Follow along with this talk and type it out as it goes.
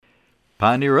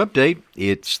Pioneer Update.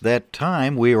 It's that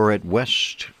time. We are at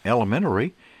West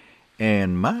Elementary,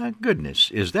 and my goodness,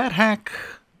 is that Hack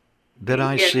that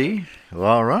I Yes. see?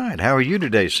 All right. How are you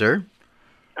today, sir?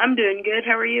 I'm doing good.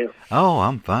 How are you? Oh,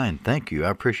 I'm fine. Thank you. I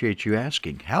appreciate you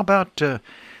asking. How about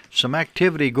some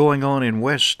activity going on in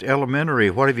West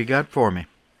Elementary? What have you got for me?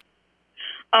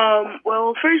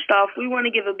 Well, first off, we want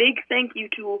to give a big thank you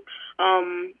to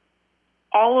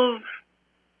all of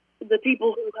the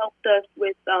people who helped us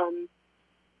with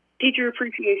Teacher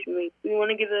Appreciation Week. We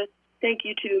want to give a thank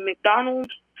you to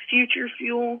McDonald's, Future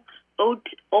Fuel,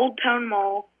 Old Town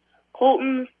Mall,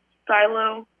 Colton's,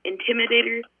 Silo,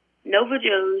 Intimidator, Nova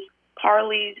Joe's,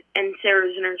 Carly's, and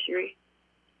Sarah's Nursery.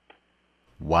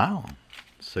 Wow.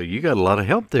 So you got a lot of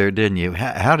help there, didn't you?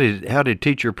 How did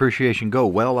Teacher Appreciation go?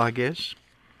 Well, I guess.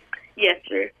 Yes,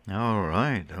 sir. All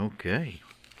right. Okay.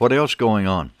 What else going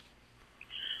on?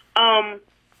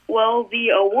 Well, the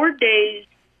award days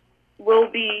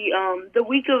will be the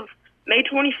week of May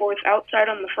 24th outside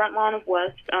on the front lawn of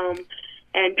West,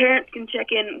 and parents can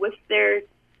check in with their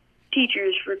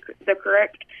teachers for the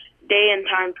correct day and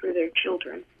time for their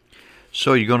children.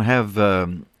 So you're going to have,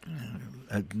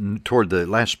 toward the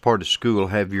last part of school,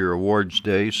 have your awards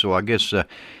day. So I guess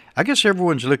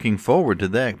everyone's looking forward to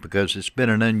that because it's been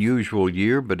an unusual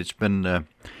year, but it's been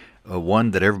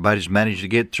one that everybody's managed to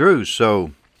get through.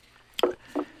 So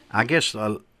I guess,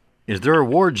 is there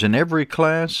awards in every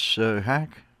class,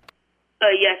 Hack?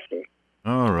 Yes, sir.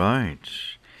 All right.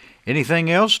 Anything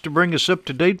else to bring us up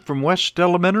to date from West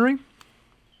Elementary?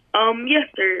 Yes,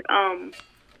 sir.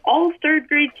 All third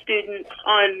grade students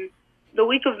on the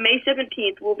week of May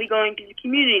 17th will be going to the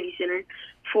community center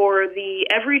for the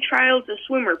Every Child's a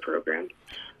Swimmer program.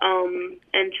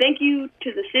 And thank you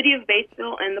to the city of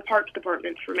Batesville and the Parks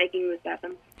Department for making this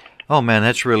happen. Oh, man,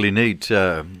 that's really neat.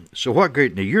 So what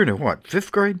grade? Now, you're in what,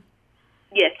 5th grade?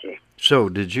 Yes, sir. So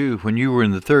when you were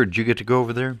in the 3rd, did you get to go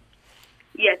over there?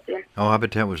 Yes, sir. Oh, I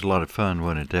bet that was a lot of fun,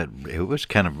 wasn't it? It was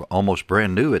kind of almost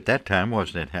brand new at that time,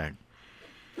 wasn't it, Hack?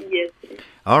 Yes, sir.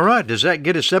 All right. Does that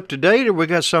get us up to date, or we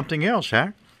got something else,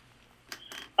 Hack?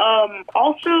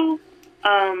 Also,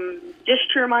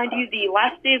 just to remind you, the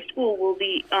last day of school will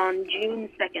be on June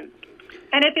 2nd.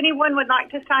 And if anyone would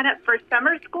like to sign up for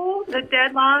summer school, the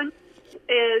deadline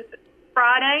is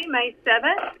Friday, May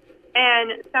 7th,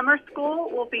 and summer school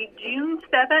will be June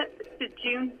 7th to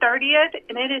June 30th,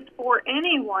 and it is for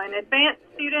anyone, advanced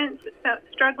students,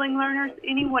 struggling learners,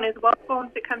 anyone is welcome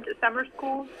to come to summer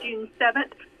school June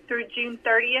 7th through June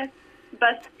 30th.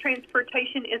 Bus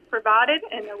transportation is provided,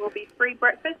 and there will be free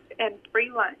breakfast and free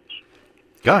lunch.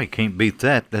 Guy, can't beat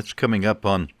that. That's coming up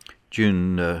on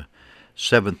June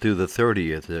 7th through the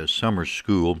 30th, summer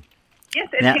school. Yes,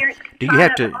 and Now, parents do can you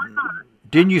have sign to? up online.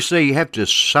 Didn't you say you have to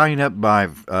sign up by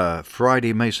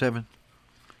Friday, May 7th?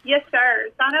 Yes, sir.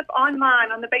 Sign up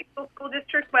online on the Batesville School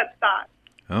District website.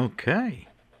 Okay.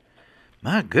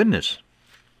 My goodness.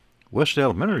 West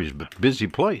Elementary is a busy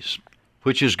place,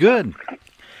 which is good.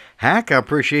 Hack, I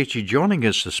appreciate you joining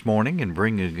us this morning and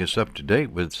bringing us up to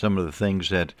date with some of the things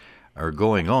that are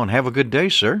going on. Have a good day,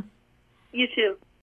 sir. You too.